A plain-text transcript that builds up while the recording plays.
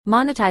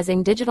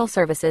monetizing digital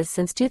services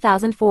since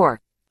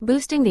 2004,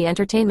 boosting the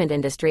entertainment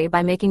industry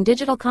by making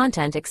digital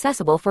content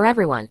accessible for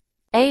everyone.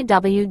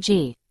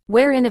 AWG,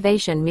 where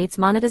innovation meets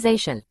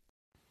monetization.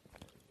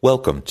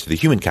 Welcome to the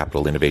Human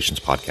Capital Innovations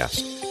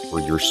Podcast.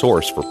 We're your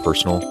source for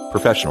personal,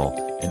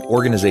 professional, and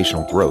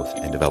organizational growth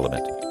and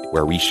development,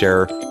 where we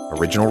share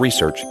original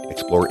research,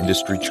 explore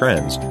industry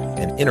trends,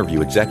 and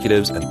interview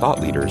executives and thought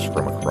leaders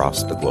from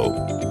across the globe.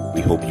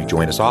 We hope you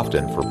join us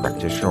often for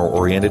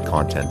practitioner-oriented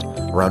content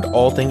around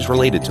all things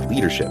related to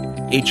leadership,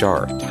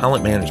 HR,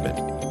 talent management,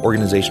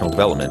 organizational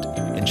development,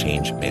 and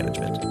change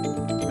management.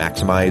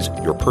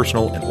 Maximize your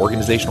personal and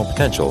organizational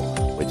potential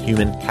with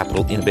Human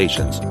Capital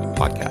Innovations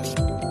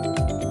Podcast.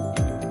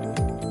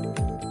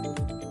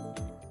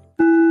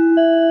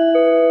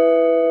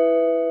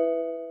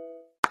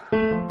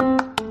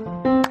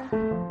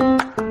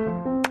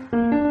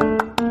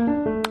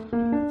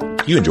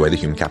 If you enjoy the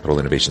Human Capital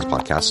Innovations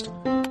Podcast,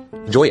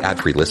 enjoy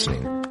ad-free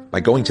listening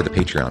by going to the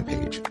Patreon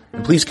page,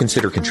 and please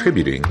consider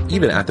contributing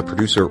even at the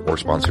producer or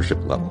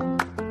sponsorship level.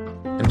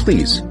 And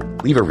please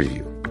leave a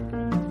review.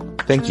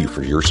 Thank you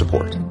for your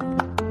support.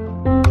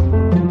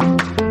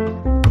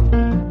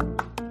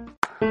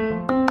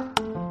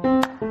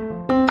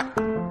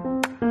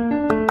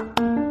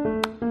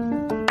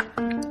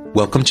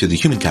 Welcome to the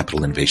Human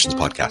Capital Innovations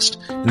Podcast.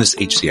 In this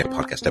HCI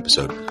podcast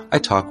episode, I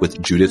talk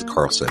with Judith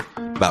Carlson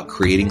about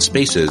creating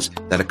spaces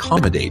that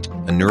accommodate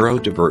a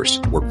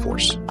neurodiverse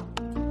workforce.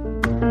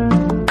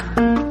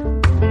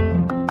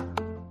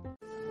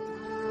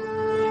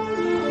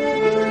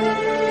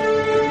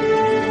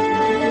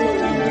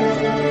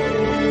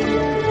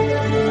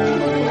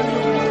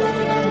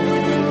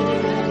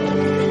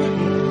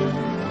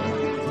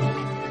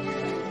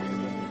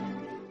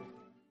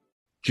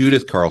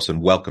 Judith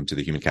Carlson, welcome to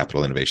the Human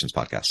Capital Innovations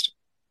Podcast.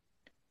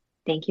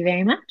 Thank you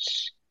very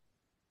much.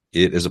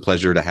 It is a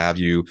pleasure to have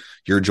you.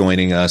 You're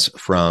joining us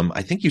from,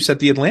 I think you said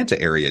the Atlanta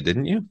area,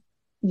 didn't you?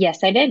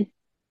 Yes, I did.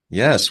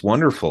 Yes,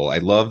 wonderful. I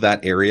love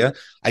that area.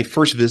 I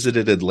first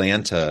visited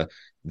Atlanta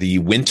the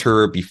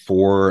winter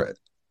before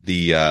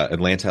the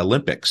Atlanta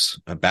Olympics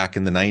back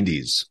in the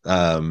 90s.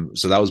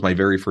 So that was my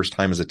very first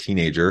time as a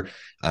teenager.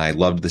 I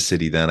loved the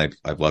city then.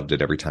 I've loved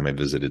it every time I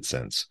visited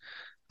since.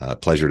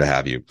 Pleasure to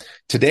have you.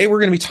 Today, we're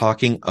going to be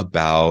talking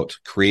about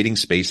creating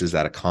spaces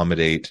that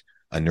accommodate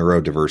a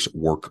neurodiverse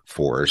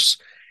workforce.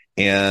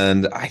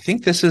 And I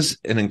think this is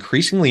an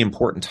increasingly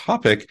important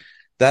topic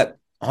that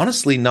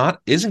honestly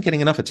isn't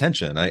getting enough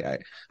attention. I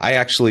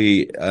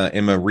actually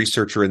am a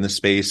researcher in this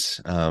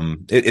space.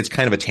 It's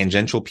kind of a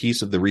tangential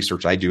piece of the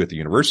research I do at the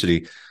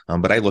university,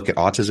 but I look at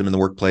autism in the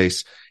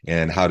workplace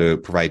and how to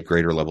provide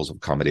greater levels of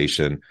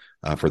accommodation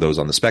for those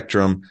on the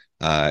spectrum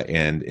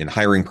and in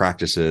hiring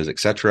practices, et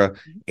cetera.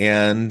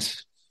 And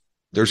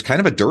there's kind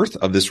of a dearth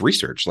of this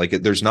research.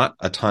 There's not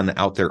a ton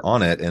out there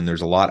on it, and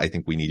there's a lot I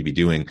think we need to be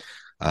doing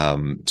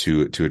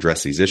to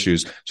address these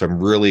issues. So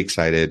I'm really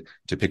excited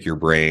to pick your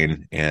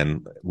brain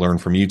and learn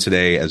from you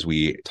today as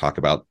we talk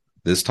about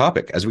this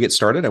topic. As we get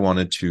started, I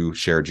wanted to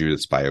share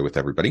Judith's bio with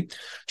everybody.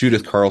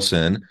 Judith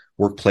Carlson,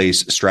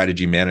 Workplace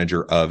Strategy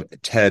Manager of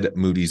Ted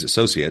Moody's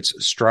Associates,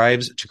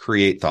 strives to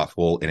create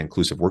thoughtful and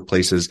inclusive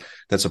workplaces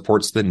that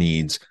supports the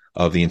needs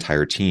of the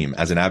entire team.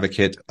 As an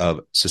advocate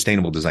of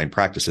sustainable design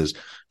practices,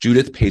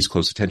 Judith pays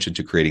close attention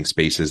to creating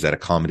spaces that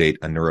accommodate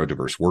a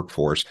neurodiverse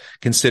workforce,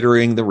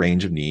 considering the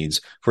range of needs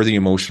for the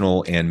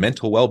emotional and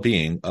mental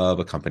well-being of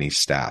a company's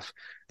staff.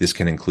 This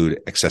can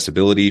include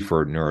accessibility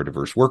for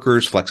neurodiverse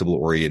workers, flexible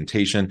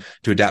orientation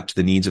to adapt to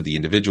the needs of the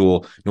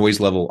individual, noise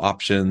level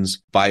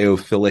options,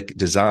 biophilic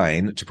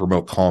design to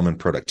promote calm and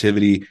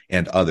productivity,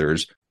 and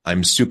others.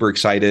 I'm super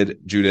excited,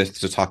 Judith,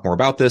 to talk more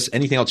about this.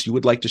 Anything else you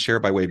would like to share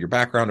by way of your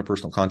background or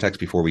personal context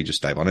before we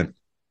just dive on in?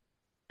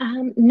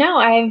 No,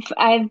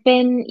 I've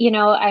been,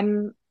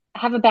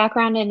 have a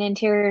background in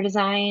interior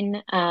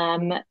design.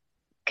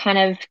 Kind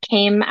of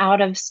came out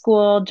of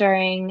school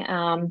during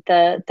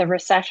the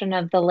recession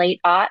of the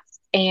late aughts,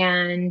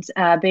 and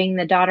being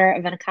the daughter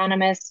of an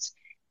economist,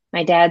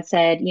 my dad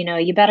said,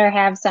 you better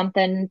have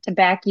something to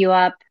back you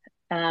up.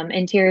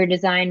 Interior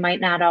design might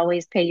not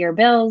always pay your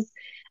bills.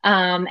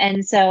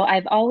 And so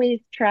I've always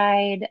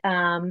tried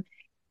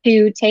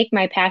to take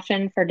my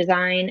passion for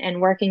design and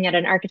working at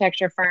an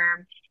architecture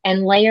firm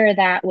and layer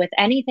that with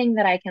anything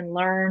that I can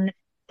learn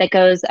that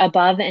goes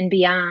above and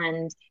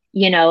beyond,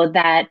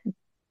 that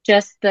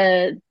just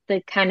the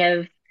kind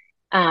of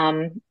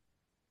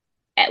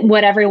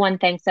what everyone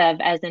thinks of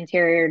as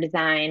interior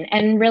design,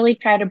 and really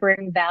try to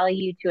bring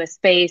value to a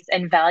space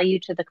and value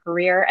to the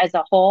career as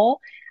a whole,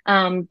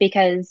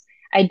 because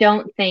I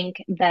don't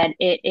think that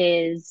it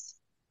is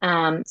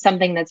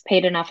something that's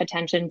paid enough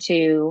attention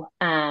to,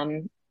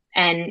 and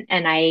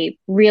I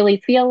really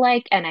feel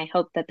like, and I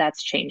hope that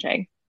that's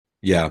changing.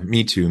 Yeah,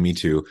 me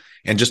too.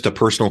 And just a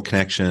personal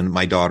connection.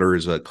 My daughter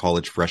is a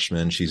college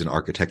freshman. She's an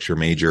architecture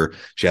major.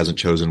 She hasn't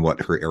chosen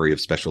what her area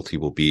of specialty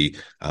will be,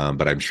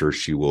 but I'm sure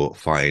she will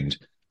find,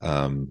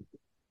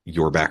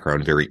 your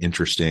background very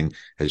interesting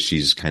as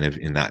she's kind of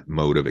in that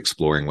mode of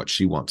exploring what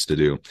she wants to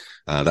do.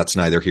 That's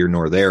neither here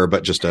nor there,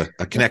 but just a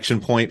connection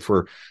point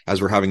for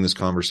as we're having this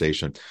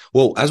conversation.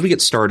 Well, as we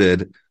get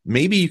started,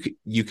 maybe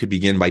you could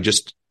begin by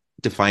just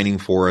defining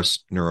for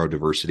us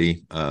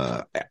neurodiversity.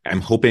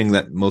 I'm hoping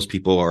that most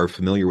people are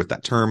familiar with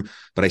that term,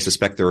 but I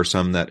suspect there are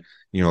some that,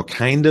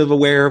 kind of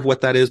aware of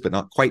what that is, but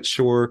not quite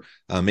sure.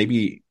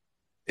 Maybe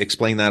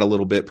explain that a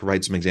little bit,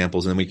 provide some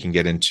examples, and then we can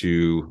get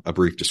into a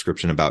brief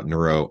description about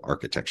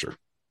neuro-architecture.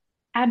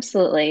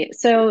 Absolutely.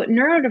 So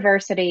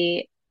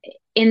neurodiversity,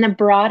 in the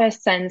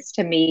broadest sense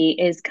to me,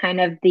 is kind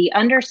of the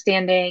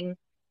understanding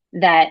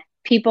that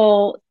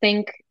people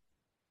think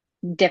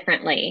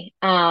differently.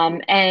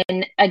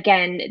 And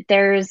again,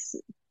 there's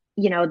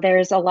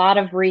a lot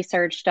of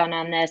research done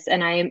on this,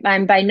 and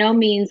I'm by no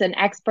means an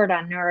expert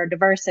on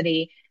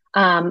neurodiversity,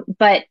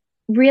 but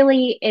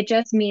really it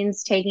just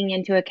means taking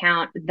into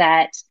account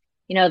that,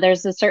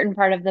 there's a certain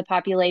part of the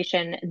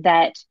population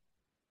that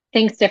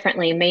thinks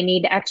differently, may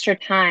need extra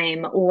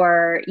time,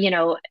 or,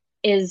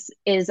 is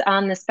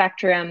on the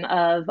spectrum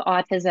of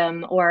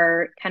autism,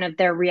 or kind of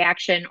their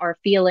reaction or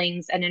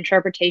feelings and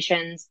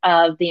interpretations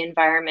of the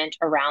environment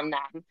around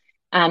them,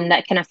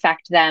 that can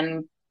affect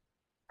them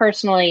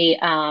personally,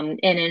 in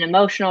an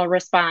emotional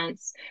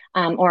response,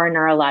 or a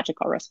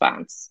neurological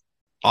response.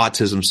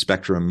 Autism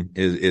spectrum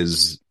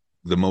is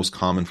the most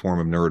common form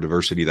of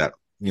neurodiversity that,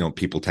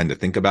 people tend to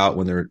think about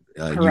when they're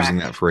using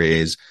that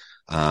phrase.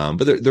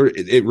 But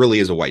it really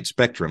is a wide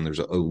spectrum. There's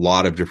a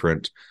lot of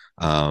different,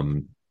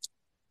 kind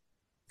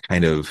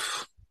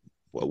of,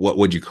 what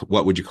would you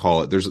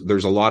call it?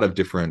 There's a lot of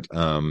different,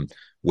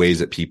 ways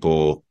that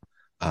people,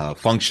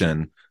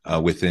 function,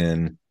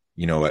 within,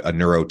 a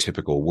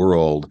neurotypical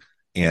world.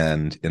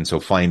 And so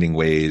finding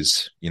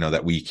ways,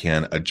 that we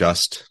can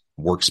adjust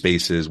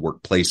workspaces,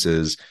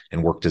 workplaces,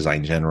 and work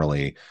design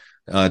generally,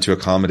 to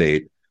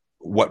accommodate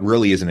what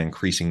really is an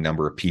increasing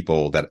number of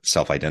people that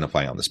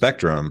self-identify on the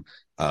spectrum.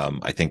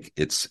 I think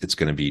it's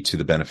going to be to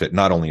the benefit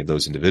not only of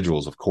those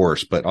individuals, of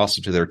course, but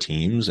also to their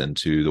teams and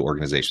to the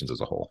organizations as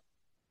a whole.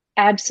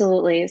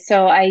 Absolutely.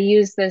 So I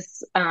use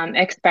this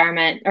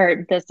experiment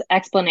or this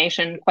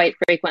explanation quite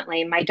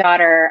frequently. My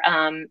daughter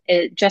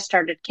just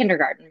started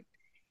kindergarten,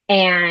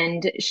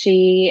 and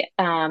she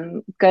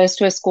goes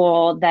to a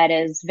school that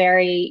is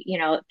very,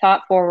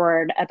 thought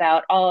forward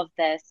about all of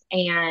this.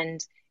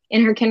 And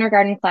in her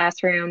kindergarten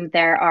classroom,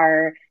 there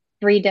are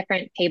 3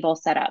 different table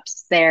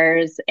setups.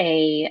 There's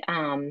a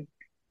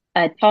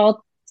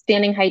tall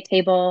standing height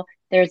table.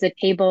 There's a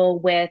table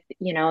with,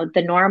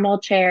 the normal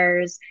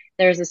chairs.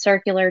 There's a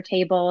circular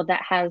table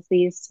that has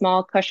these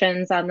small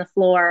cushions on the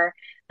floor.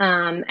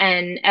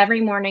 And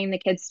every morning the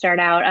kids start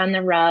out on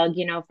the rug,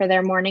 for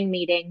their morning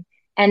meeting.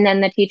 And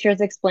then the teachers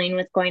explain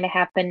what's going to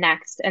happen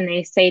next. And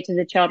they say to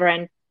the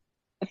children,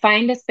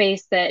 find a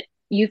space that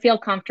you feel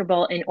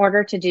comfortable in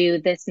order to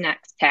do this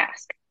next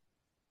task.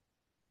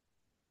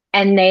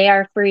 And they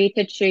are free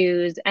to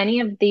choose any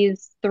of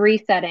these 3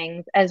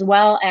 settings, as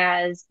well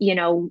as,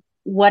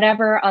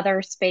 whatever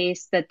other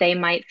space that they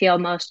might feel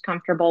most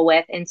comfortable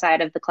with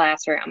inside of the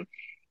classroom.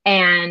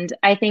 And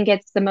I think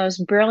it's the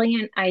most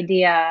brilliant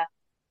idea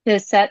to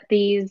set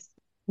these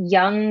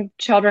young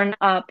children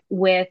up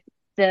with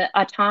the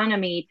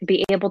autonomy to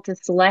be able to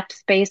select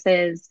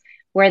spaces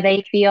where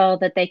they feel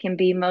that they can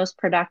be most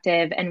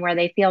productive and where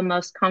they feel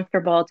most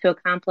comfortable to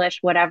accomplish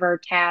whatever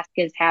task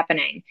is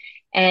happening.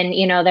 And,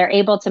 they're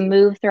able to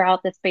move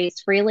throughout the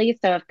space freely.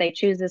 So if they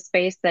choose a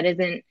space that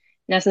isn't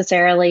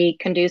necessarily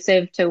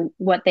conducive to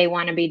what they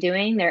want to be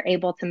doing, they're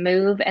able to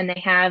move, and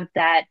they have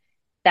that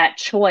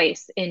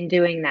choice in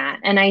doing that.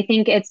 And I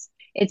think it's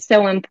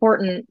so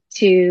important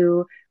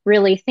to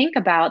really think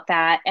about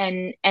that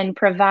and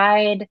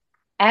provide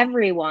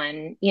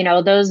everyone,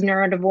 those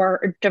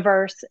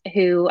neurodiverse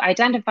who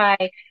identify,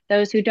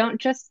 those who don't,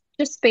 just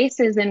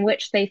spaces in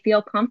which they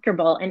feel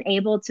comfortable and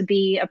able to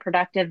be a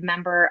productive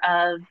member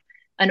of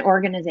an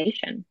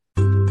organization.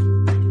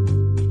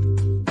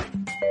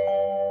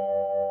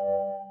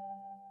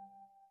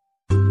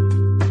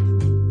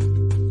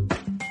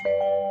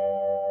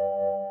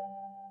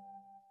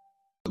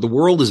 The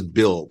world is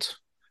built,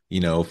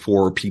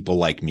 for people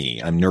like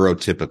me. I'm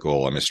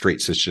neurotypical. I'm a straight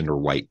cisgender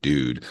white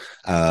dude.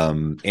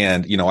 And,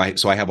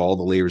 so I have all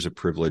the layers of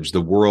privilege.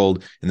 The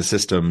world and the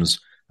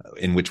systems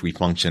in which we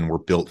function were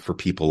built for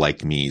people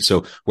like me.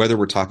 So whether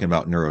we're talking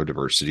about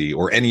neurodiversity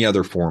or any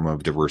other form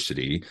of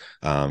diversity,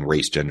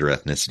 race, gender,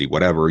 ethnicity,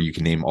 whatever, you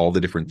can name all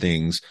the different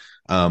things.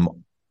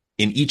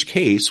 In each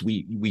case,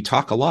 we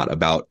talk a lot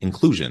about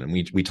inclusion, and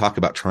we talk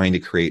about trying to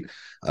create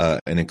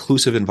an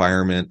inclusive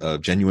environment of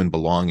genuine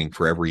belonging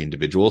for every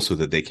individual so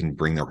that they can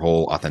bring their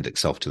whole authentic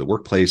self to the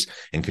workplace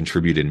and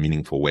contribute in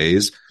meaningful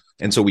ways.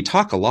 And so we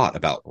talk a lot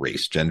about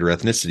race, gender,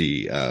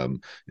 ethnicity,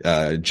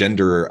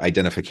 gender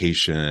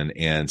identification,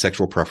 and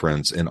sexual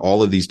preference, and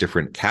all of these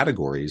different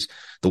categories.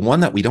 The one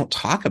that we don't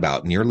talk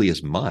about nearly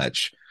as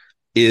much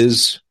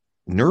is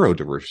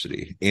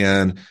neurodiversity.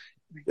 And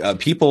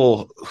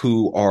people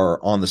who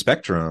are on the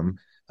spectrum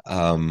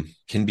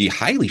can be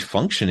highly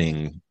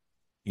functioning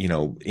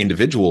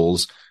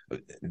individuals,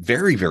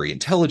 very, very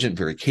intelligent,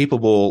 very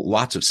capable,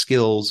 lots of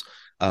skills.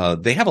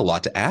 They have a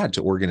lot to add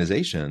to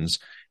organizations.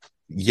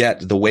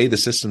 Yet the way the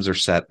systems are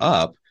set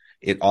up,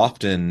 it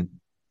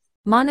often...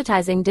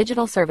 Monetizing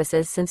digital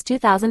services since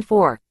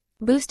 2004.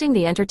 Boosting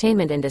the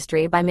entertainment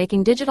industry by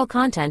making digital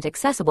content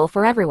accessible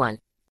for everyone.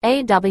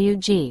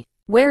 AWG.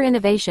 Where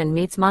innovation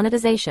meets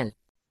monetization.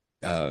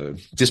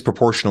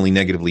 Disproportionately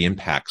negatively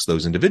impacts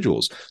those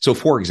individuals. So,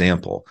 for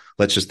example,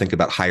 let's just think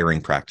about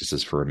hiring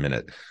practices for a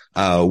minute.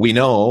 We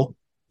know,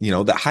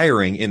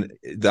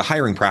 that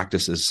hiring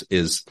practices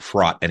is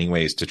fraught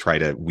anyways to try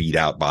to weed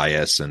out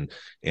bias and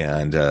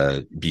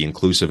be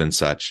inclusive and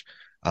such.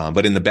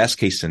 But in the best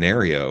case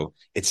scenario,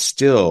 it's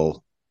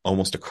still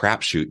almost a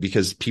crapshoot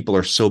because people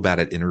are so bad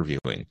at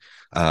interviewing.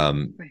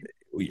 And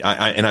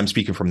I'm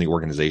speaking from the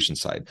organization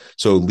side.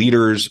 So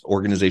leaders,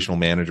 organizational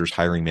managers,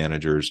 hiring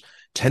managers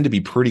tend to be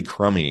pretty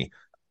crummy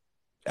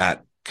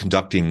at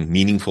conducting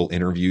meaningful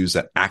interviews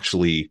that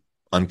actually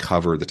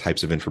uncover the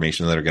types of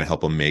information that are going to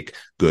help them make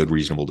good,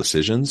 reasonable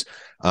decisions.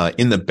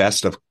 In the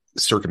best of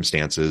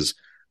circumstances,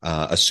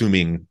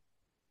 assuming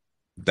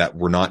that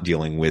we're not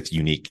dealing with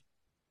unique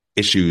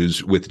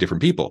issues with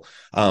different people.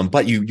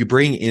 But you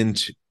bring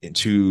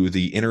into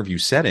the interview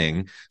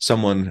setting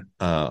someone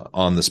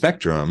on the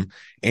spectrum,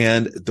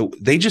 and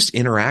they just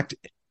interact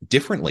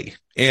differently.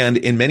 And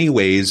in many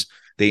ways,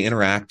 they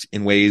interact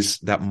in ways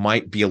that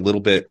might be a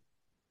little bit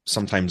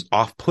sometimes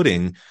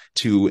off-putting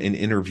to an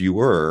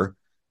interviewer,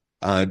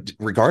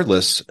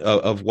 regardless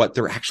of what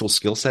their actual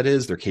skill set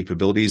is, their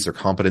capabilities, their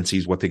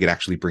competencies, what they could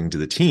actually bring to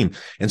the team.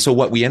 And so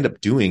what we end up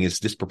doing is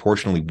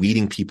disproportionately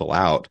weeding people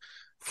out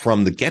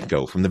from the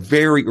get-go, from the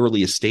very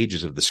earliest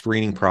stages of the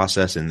screening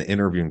process and the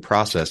interviewing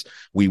process.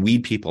 We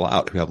weed people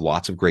out who have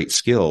lots of great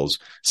skills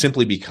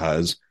simply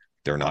because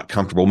they're not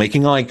comfortable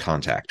making eye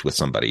contact with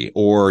somebody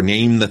or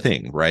name the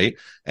thing, right?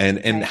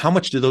 And how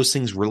much do those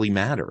things really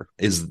matter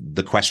is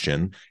the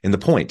question and the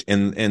point.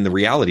 And the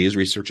reality is,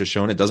 research has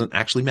shown it doesn't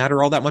actually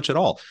matter all that much at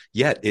all.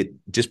 Yet it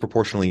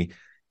disproportionately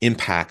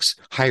impacts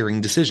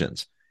hiring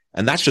decisions.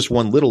 And that's just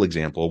one little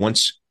example.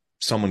 Once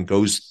someone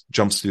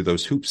jumps through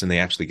those hoops and they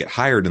actually get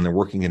hired and they're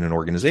working in an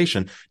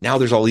organization, now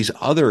there's all these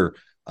other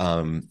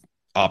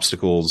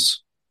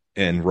obstacles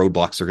and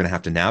roadblocks they're going to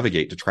have to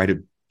navigate to try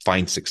to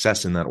find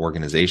success in that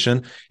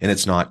organization. And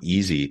it's not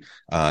easy.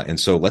 And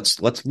so let's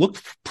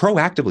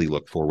proactively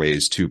look for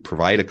ways to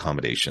provide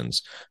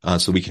accommodations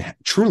so we can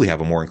truly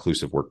have a more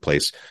inclusive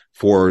workplace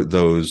for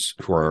those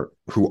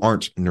who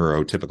aren't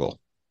neurotypical.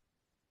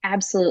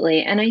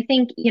 Absolutely. And I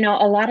think,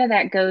 a lot of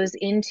that goes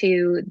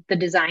into the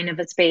design of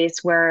a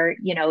space where,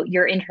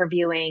 you're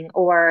interviewing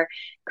or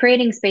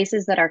creating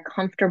spaces that are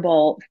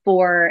comfortable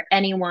for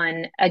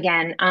anyone,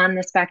 again, on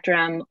the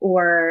spectrum,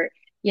 or,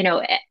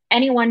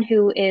 anyone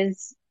who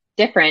is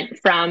different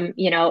from,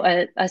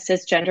 a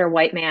cisgender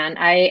white man.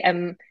 I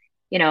am,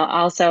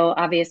 also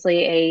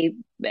obviously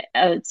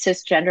a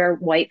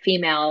cisgender white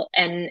female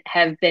and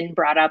have been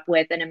brought up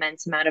with an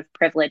immense amount of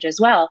privilege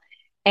as well.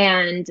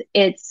 And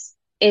it's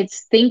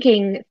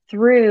thinking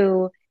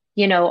through,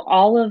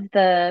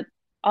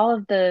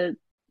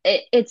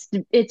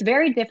 it's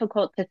very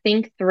difficult to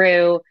think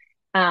through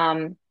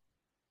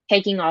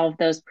taking all of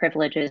those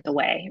privileges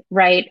away,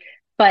 right?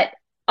 But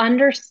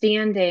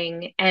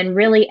understanding and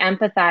really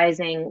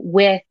empathizing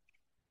with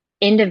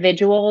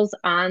individuals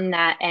on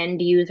that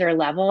end user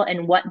level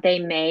and what they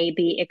may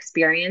be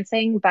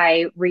experiencing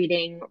by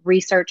reading,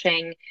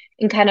 researching,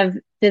 and kind of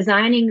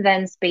designing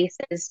then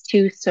spaces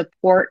to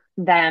support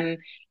them,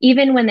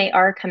 even when they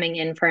are coming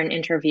in for an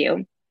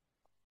interview.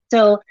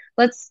 So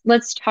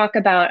let's talk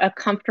about a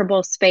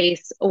comfortable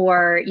space,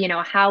 or,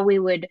 how we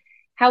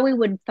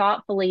would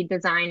thoughtfully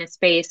design a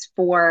space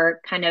for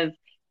kind of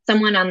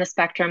someone on the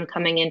spectrum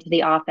coming into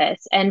the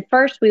office. And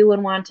first, we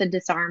would want to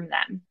disarm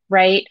them,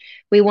 right?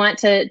 We want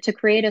to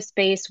create a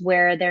space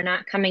where they're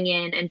not coming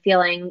in and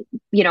feeling,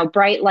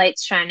 bright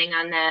lights shining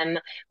on them,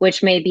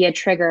 which may be a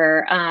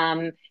trigger.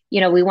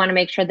 We want to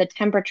make sure the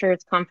temperature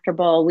is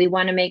comfortable. We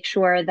want to make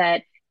sure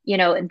that,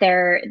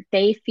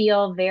 they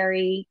feel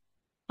very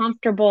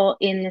comfortable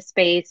in the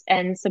space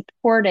and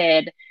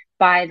supported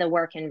by the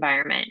work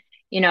environment.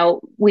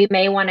 We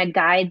may want to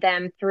guide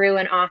them through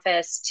an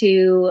office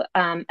to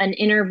an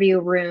interview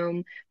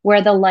room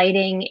where the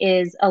lighting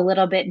is a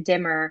little bit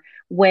dimmer,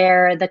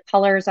 where the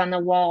colors on the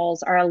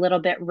walls are a little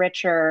bit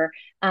richer,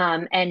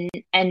 and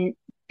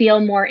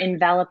feel more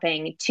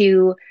enveloping,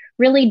 to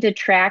really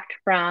detract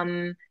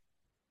from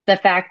the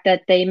fact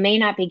that they may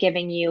not be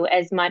giving you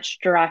as much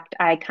direct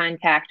eye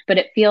contact, but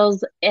it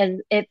feels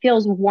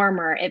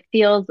warmer. It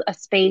feels a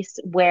space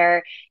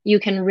where you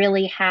can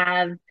really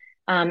have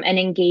an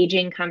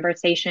engaging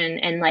conversation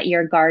and let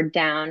your guard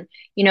down.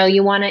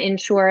 You want to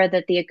ensure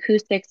that the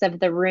acoustics of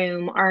the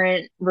room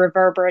aren't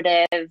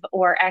reverberative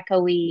or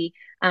echoey,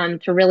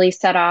 to really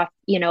set off,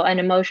 an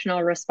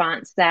emotional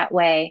response that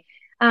way.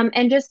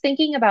 And just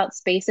thinking about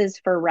spaces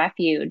for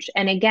refuge.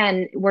 And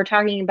again, we're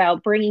talking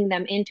about bringing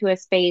them into a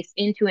space,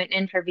 into an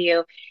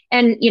interview.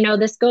 And,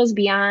 this goes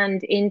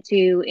beyond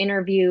into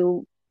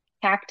interview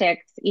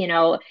tactics.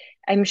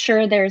 I'm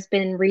sure there's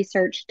been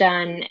research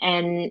done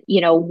and,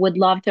 would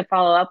love to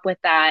follow up with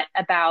that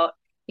about,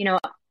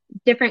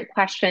 different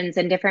questions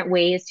and different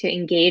ways to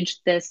engage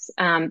this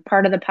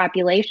part of the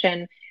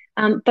population.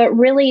 But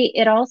really,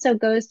 it also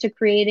goes to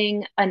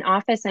creating an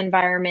office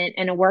environment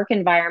and a work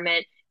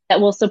environment that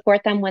will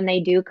support them when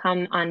they do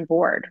come on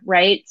board,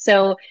 right?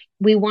 So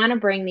we want to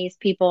bring these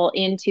people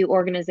into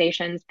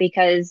organizations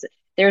because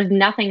there's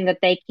nothing that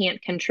they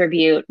can't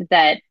contribute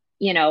that,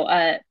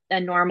 a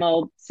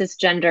normal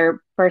cisgender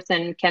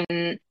person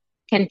can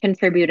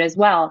contribute as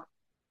well.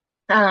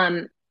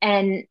 And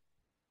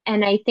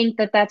I think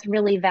that that's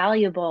really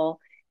valuable.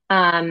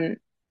 Um,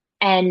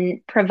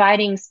 and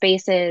providing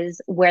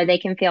spaces where they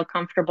can feel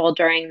comfortable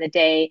during the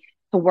day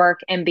to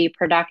work and be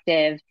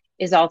productive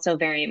is also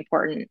very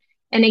important.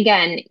 And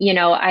again,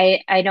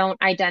 I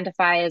don't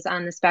identify as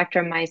on the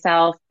spectrum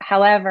myself.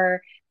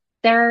 However,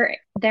 there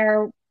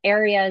are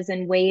areas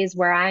and ways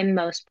where I'm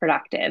most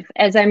productive,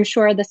 as I'm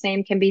sure the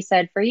same can be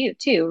said for you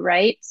too,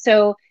 right?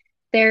 So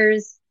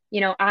there's,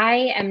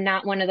 I am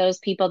not one of those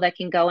people that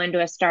can go into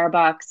a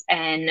Starbucks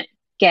and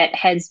get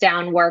heads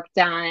down work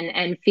done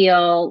and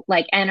feel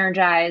like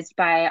energized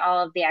by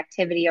all of the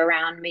activity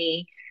around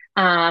me.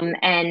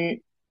 And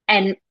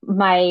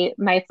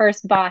my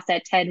first boss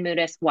at Ted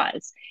Moodis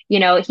was,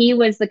 he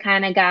was the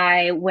kind of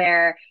guy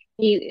where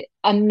he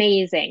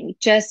amazing,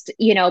 just,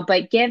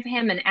 but give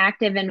him an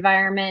active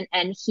environment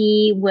and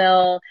he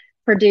will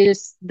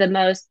produce the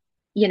most,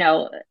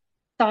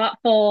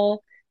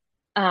 thoughtful,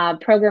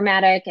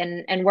 programmatic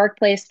and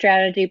workplace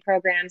strategy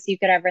programs you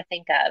could ever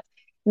think of.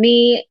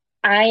 Me,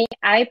 I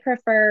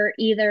prefer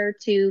either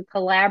to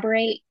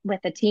collaborate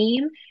with a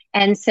team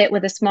and sit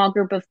with a small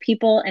group of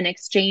people and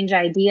exchange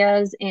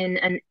ideas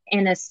in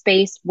a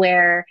space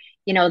where,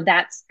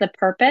 that's the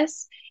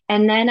purpose.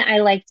 And then I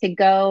like to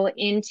go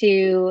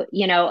into,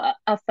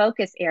 a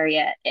focus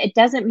area. It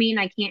doesn't mean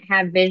I can't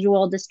have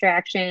visual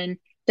distraction,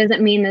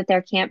 doesn't mean that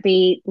there can't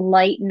be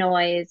light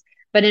noise.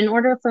 But in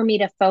order for me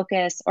to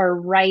focus or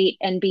write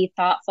and be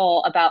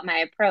thoughtful about my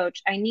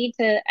approach, I need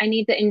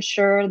to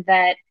ensure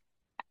that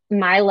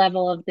my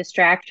level of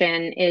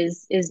distraction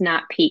is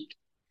not peaked.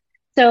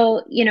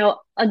 So,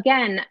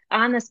 again,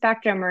 on the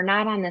spectrum or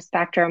not on the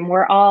spectrum,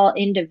 we're all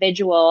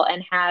individual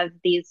and have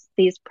these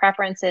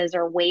preferences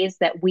or ways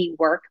that we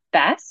work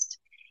best.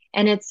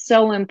 And it's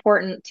so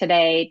important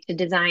today to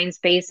design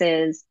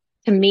spaces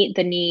to meet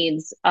the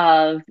needs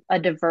of a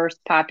diverse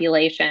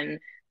population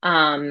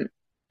of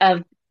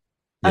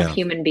Yeah.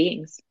 human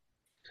beings.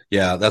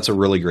 Yeah, that's a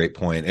really great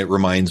point. It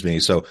reminds me.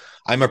 So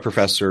I'm a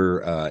professor,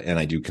 and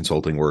I do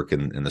consulting work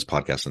in this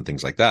podcast and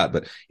things like that.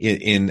 But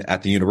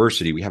at the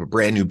university, we have a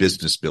brand new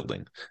business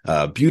building,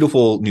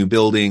 beautiful new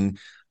building.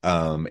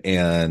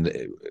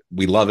 And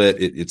we love it.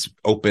 It's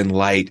open,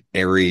 light,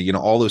 airy,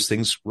 all those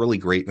things really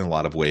great in a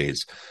lot of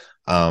ways.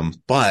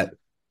 But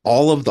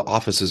all of the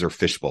offices are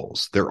fish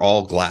bowls. They're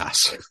all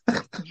glass.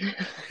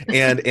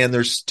 and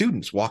there's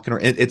students walking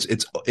around.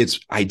 It's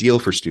ideal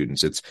for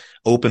students. It's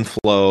open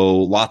flow,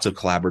 lots of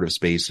collaborative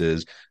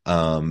spaces,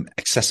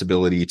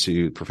 accessibility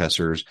to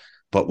professors.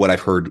 But what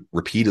I've heard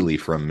repeatedly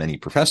from many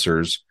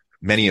professors,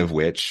 many of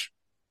which,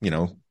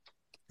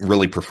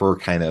 really prefer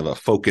kind of a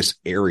focus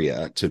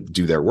area to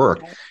do their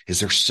work,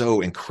 is they're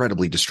so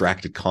incredibly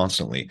distracted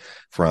constantly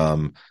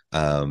from,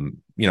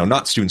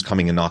 not students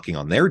coming and knocking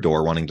on their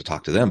door wanting to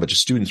talk to them, but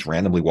just students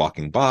randomly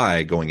walking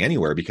by, going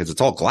anywhere because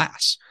it's all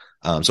glass.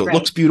 So it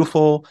looks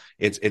beautiful.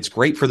 It's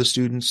great for the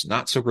students,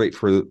 not so great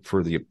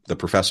for the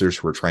professors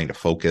who are trying to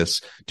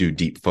focus, do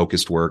deep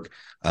focused work,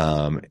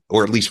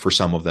 or at least for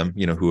some of them,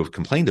 who have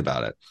complained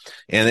about it.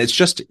 And it's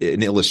just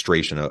an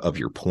illustration of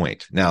your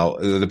point. Now,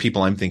 the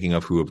people I'm thinking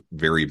of who have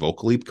very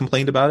vocally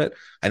complained about it,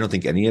 I don't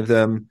think any of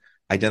them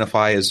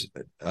identify as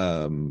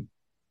on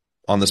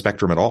the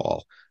spectrum at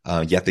all.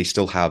 Yet they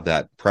still have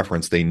that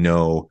preference. They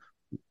know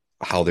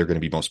how they're going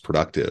to be most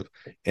productive.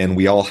 And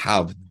we all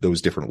have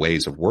those different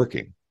ways of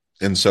working.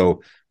 And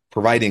so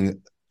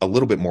providing a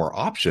little bit more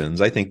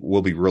options, I think,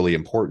 will be really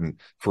important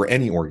for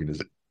any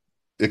organization,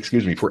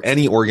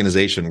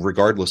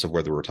 regardless of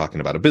whether we're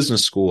talking about a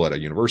business school at a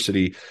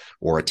university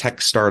or a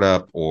tech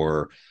startup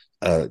or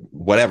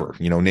whatever,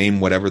 name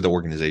whatever the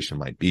organization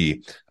might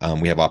be.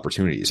 We have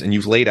opportunities. And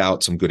you've laid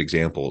out some good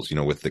examples,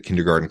 with the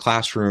kindergarten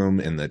classroom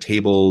and the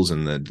tables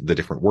and the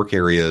different work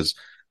areas,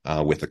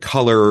 with the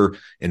color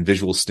and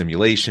visual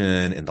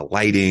stimulation and the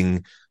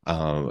lighting,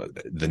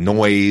 the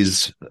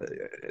noise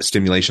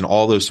stimulation.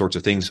 All those sorts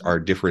of things are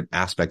different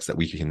aspects that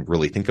we can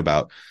really think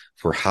about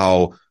for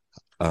how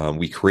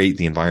we create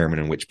the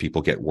environment in which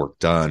people get work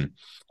done.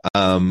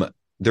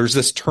 There's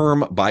this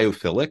term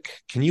biophilic.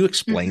 Can you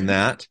explain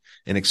that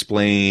and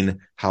explain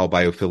how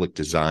biophilic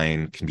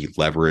design can be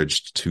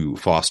leveraged to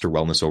foster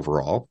wellness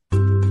overall?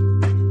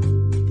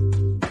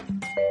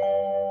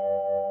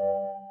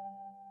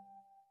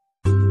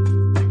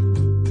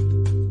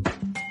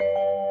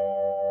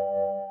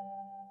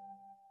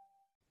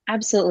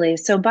 Absolutely.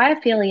 So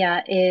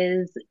biophilia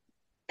is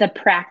the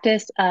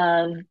practice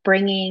of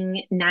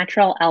bringing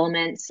natural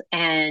elements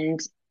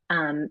and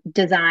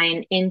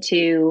design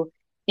into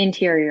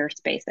interior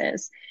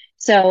spaces.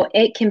 So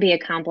it can be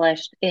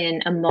accomplished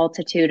in a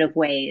multitude of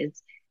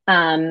ways.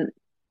 Um,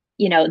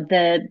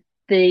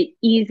 the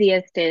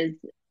easiest is,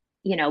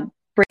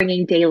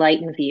 bringing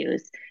daylight and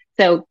views.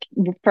 So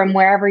from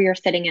wherever you're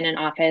sitting in an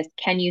office,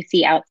 can you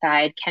see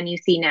outside? Can you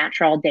see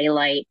natural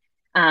daylight?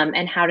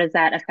 And how does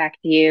that affect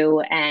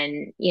you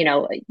and,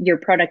 your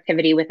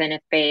productivity within a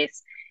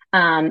space?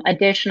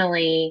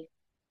 Additionally,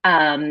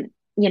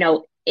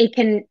 it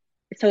can,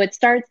 so it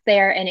starts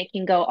there and it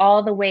can go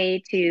all the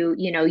way to,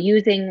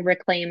 using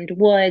reclaimed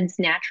woods,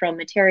 natural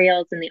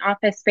materials in the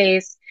office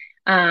space,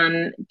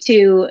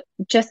 to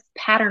just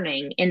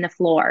patterning in the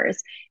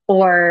floors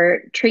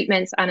or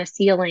treatments on a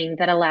ceiling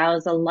that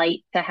allows a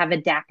light to have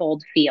a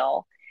dappled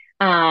feel.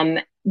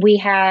 We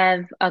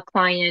have a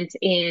client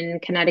in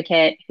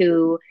Connecticut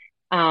who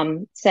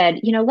said,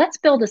 let's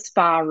build a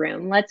spa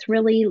room. Let's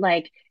really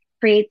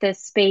create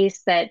this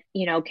space that,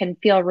 can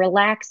feel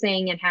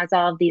relaxing and has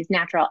all of these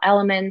natural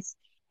elements.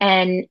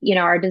 And,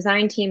 our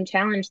design team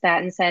challenged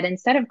that and said,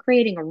 instead of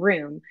creating a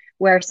room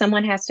where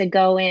someone has to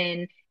go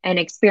in and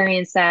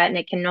experience that, and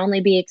it can only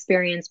be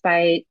experienced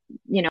by,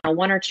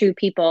 one or two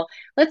people,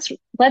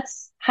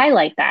 let's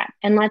highlight that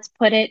and let's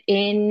put it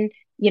in,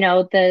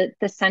 the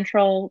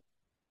central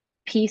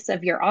piece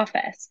of your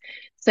office.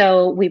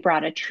 So we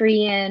brought a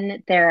tree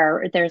in,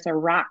 there's a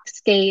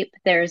rockscape,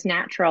 there's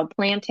natural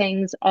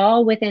plantings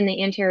all within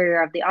the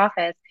interior of the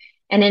office.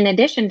 And in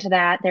addition to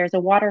that, there's a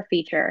water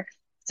feature.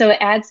 So it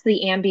adds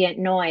the ambient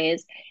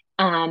noise.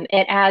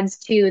 It adds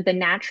to the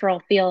natural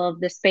feel of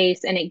the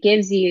space, and it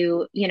gives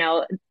you,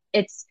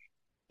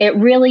 it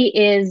really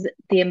is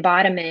the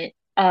embodiment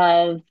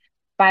of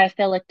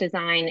biophilic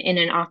design in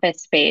an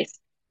office space.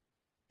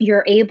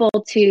 You're able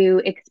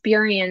to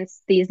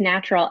experience these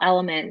natural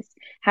elements.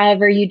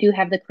 However, you do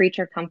have the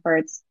creature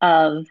comforts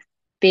of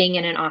being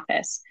in an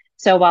office.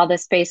 So while the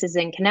space is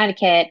in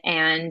Connecticut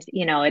and,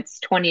 it's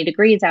 20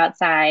 degrees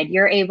outside,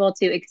 you're able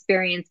to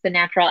experience the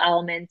natural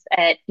elements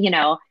at,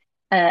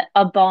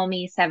 a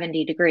balmy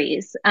 70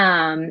 degrees.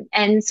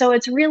 And so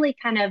it's really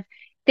kind of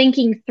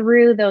thinking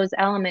through those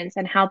elements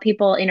and how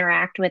people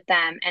interact with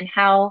them and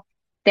how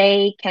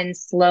they can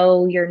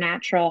slow your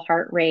natural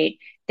heart rate.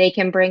 They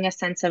can bring a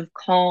sense of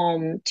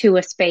calm to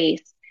a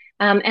space,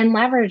 and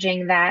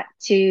leveraging that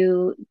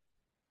to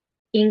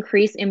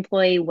increase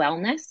employee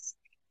wellness,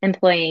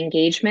 employee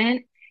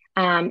engagement,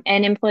 and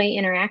employee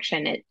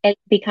interaction. It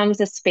becomes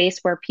a space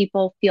where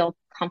people feel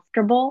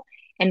comfortable,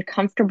 and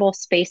comfortable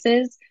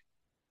spaces,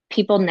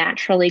 people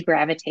naturally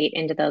gravitate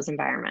into those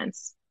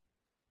environments.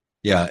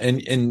 Yeah,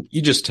 and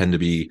you just tend to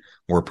be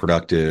more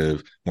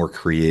productive, more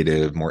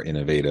creative, more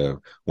innovative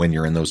when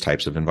you're in those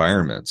types of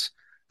environments.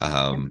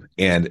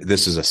 And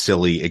this is a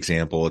silly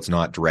example. It's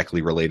not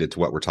directly related to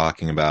what we're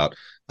talking about,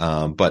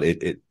 but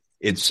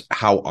it's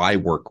how I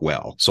work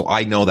well. So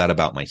I know that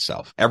about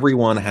myself.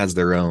 Everyone has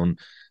their own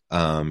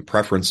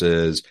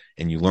preferences,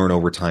 and you learn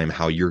over time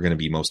how you're going to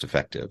be most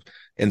effective.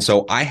 And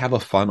so I have a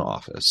fun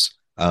office.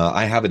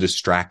 I have a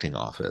distracting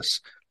office.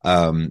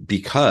 Not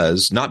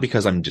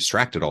because I'm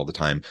distracted all the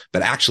time,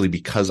 but actually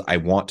because I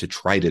want to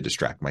try to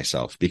distract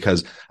myself,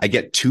 because I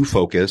get too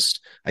focused,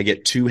 I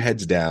get too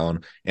heads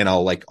down, and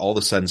I'll all of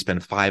a sudden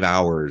spend 5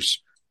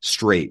 hours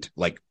straight,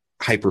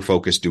 hyper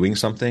focused doing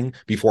something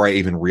before I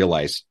even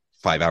realize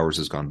 5 hours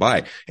has gone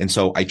by. And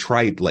so I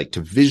tried to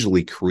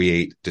visually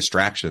create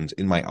distractions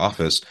in my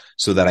office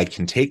so that I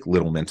can take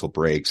little mental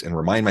breaks and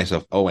remind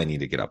myself, oh, I need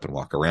to get up and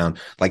walk around,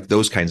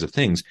 those kinds of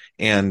things.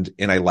 And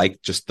I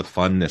like just the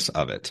funness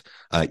of it.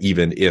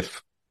 Even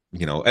if,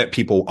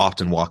 people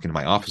often walk into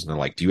my office and they're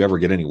like, do you ever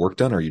get any work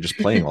done? Or are you just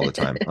playing all the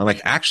time? I'm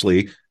like,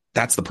 actually,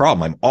 that's the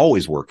problem. I'm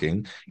always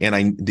working.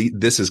 And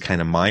this is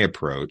kind of my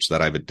approach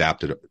that I've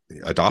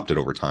adopted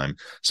over time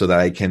so that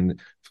I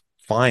can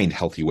find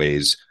healthy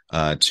ways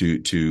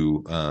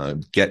to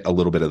get a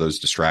little bit of those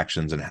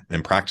distractions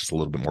and practice a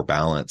little bit more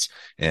balance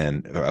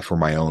and for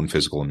my own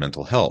physical and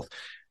mental health.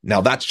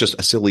 Now, that's just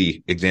a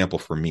silly example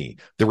for me.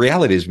 The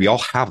reality is we all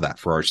have that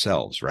for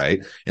ourselves,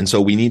 right? And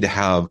so we need to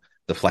have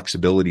the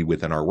flexibility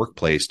within our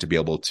workplace to be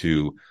able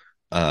to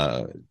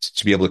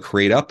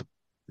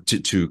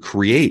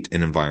create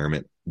an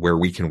environment where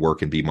we can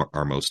work and be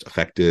our most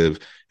effective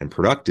and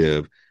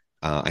productive.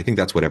 I think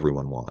that's what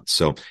everyone wants.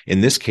 So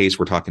in this case,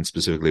 we're talking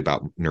specifically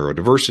about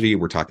neurodiversity.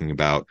 We're talking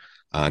about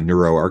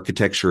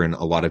neuro-architecture and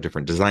a lot of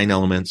different design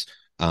elements.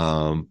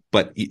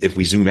 But if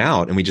we zoom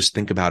out and we just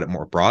think about it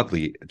more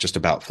broadly, just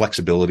about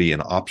flexibility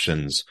and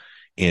options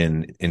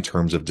in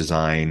terms of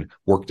design,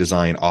 work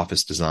design,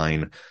 office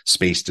design,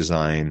 space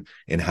design,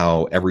 and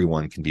how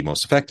everyone can be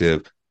most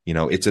effective,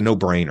 it's a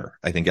no-brainer.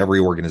 I think every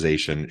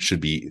organization should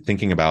be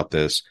thinking about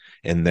this.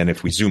 And then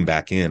if we zoom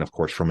back in, of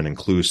course, from an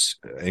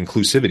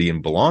inclusivity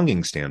and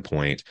belonging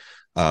standpoint,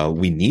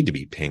 we need to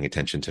be paying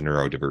attention to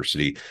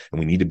neurodiversity, and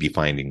we need to be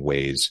finding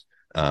ways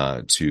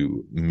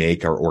to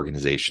make our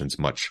organizations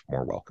much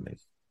more welcoming.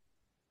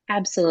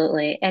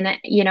 Absolutely. And,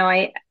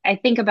 I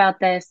think about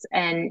this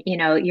and,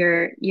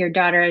 your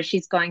daughter, as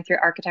she's going through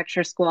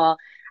architecture school,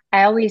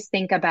 I always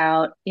think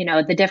about,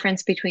 the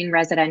difference between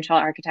residential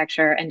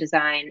architecture and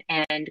design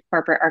and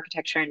corporate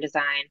architecture and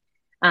design.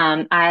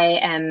 I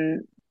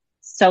am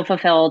so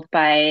fulfilled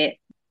by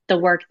the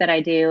work that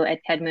I do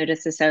at Ted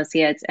Moodis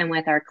Associates and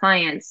with our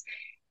clients.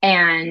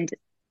 And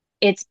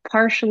it's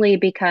partially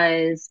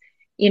because,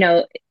 you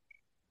know,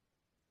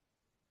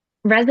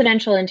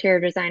 residential interior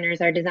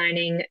designers are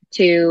designing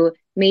to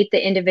meet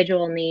the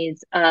individual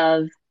needs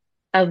of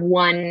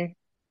one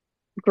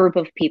group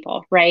of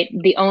people, right?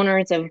 The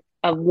owners of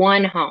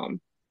one home.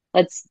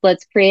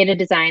 Let's create a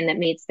design that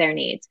meets their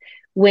needs.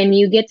 When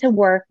you get to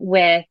work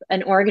with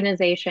an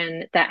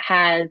organization that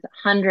has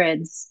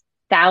hundreds,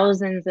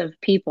 thousands of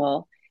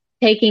people,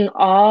 taking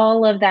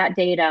all of that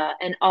data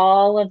and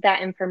all of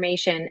that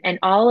information and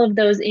all of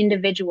those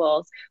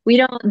individuals,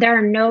 there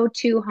are no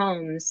two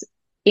homes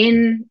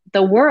in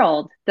the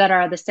world that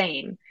are the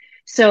same.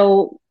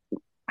 So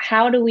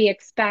how do we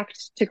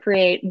expect to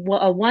create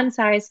a one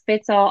size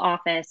fits all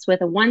office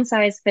with a one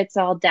size fits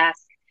all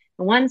desk,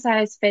 a one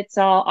size fits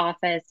all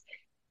office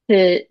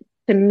to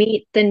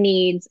meet the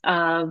needs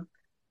of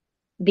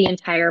the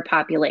entire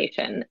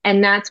population?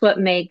 And that's what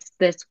makes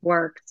this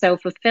work so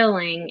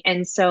fulfilling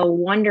and so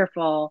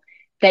wonderful,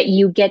 that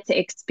you get to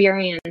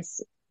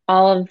experience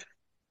all of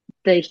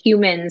the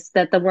humans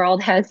that the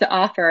world has to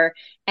offer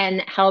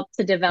and help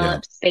to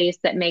develop space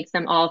that makes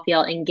them all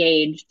feel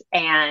engaged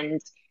and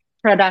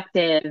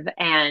productive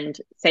and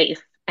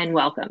safe and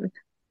welcomed.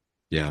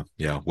 Yeah.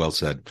 Well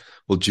said.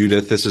 Well,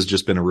 Judith, this has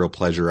just been a real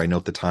pleasure. I know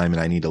the time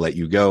and I need to let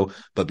you go,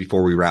 but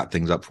before we wrap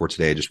things up for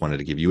today, I just wanted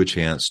to give you a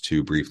chance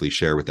to briefly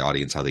share with the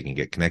audience how they can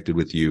get connected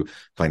with you,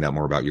 find out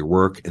more about your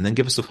work, and then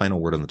give us the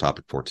final word on the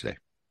topic for today.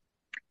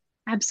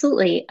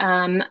 Absolutely.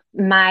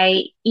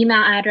 My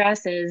email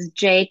address is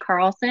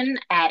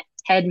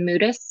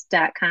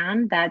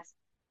jcarlson@tedmoodis.com. That's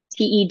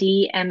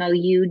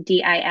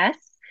TEDMOUDIS.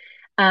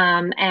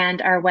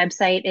 And our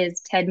website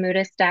is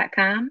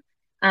tedmoodis.com.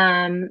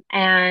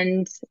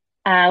 And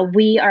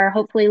we are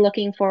hopefully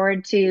looking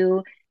forward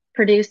to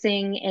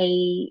producing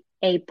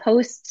a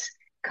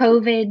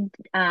post-COVID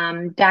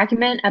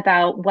document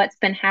about what's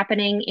been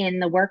happening in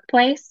the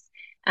workplace,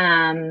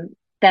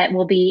 that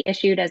will be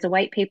issued as a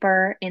white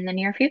paper in the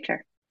near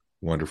future.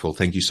 Wonderful.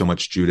 Thank you so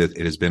much, Judith.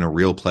 It has been a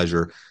real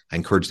pleasure. I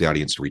encourage the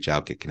audience to reach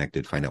out, get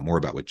connected, find out more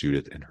about what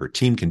Judith and her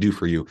team can do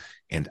for you.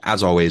 And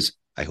as always,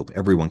 I hope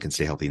everyone can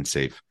stay healthy and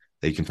safe,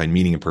 that you can find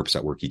meaning and purpose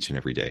at work each and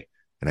every day.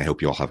 And I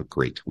hope you all have a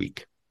great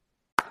week.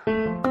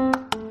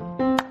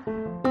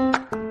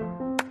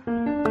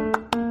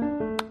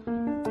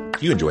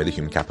 Do you enjoy the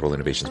Human Capital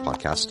Innovations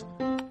podcast?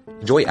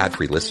 Enjoy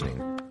ad-free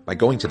listening by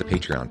going to the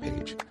Patreon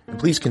page, and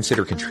please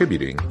consider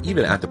contributing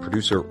even at the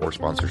producer or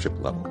sponsorship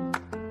level.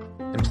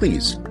 And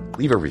please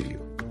leave a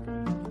review.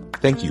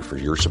 Thank you for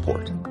your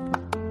support.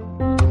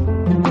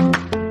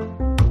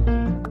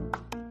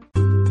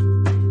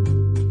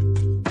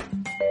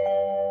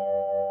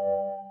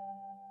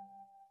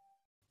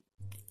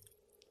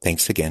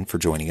 Thanks again for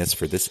joining us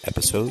for this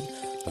episode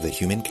of the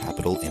Human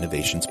Capital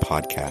Innovations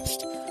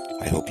podcast.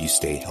 I hope you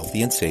stay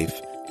healthy and safe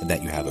and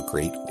that you have a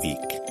great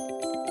week.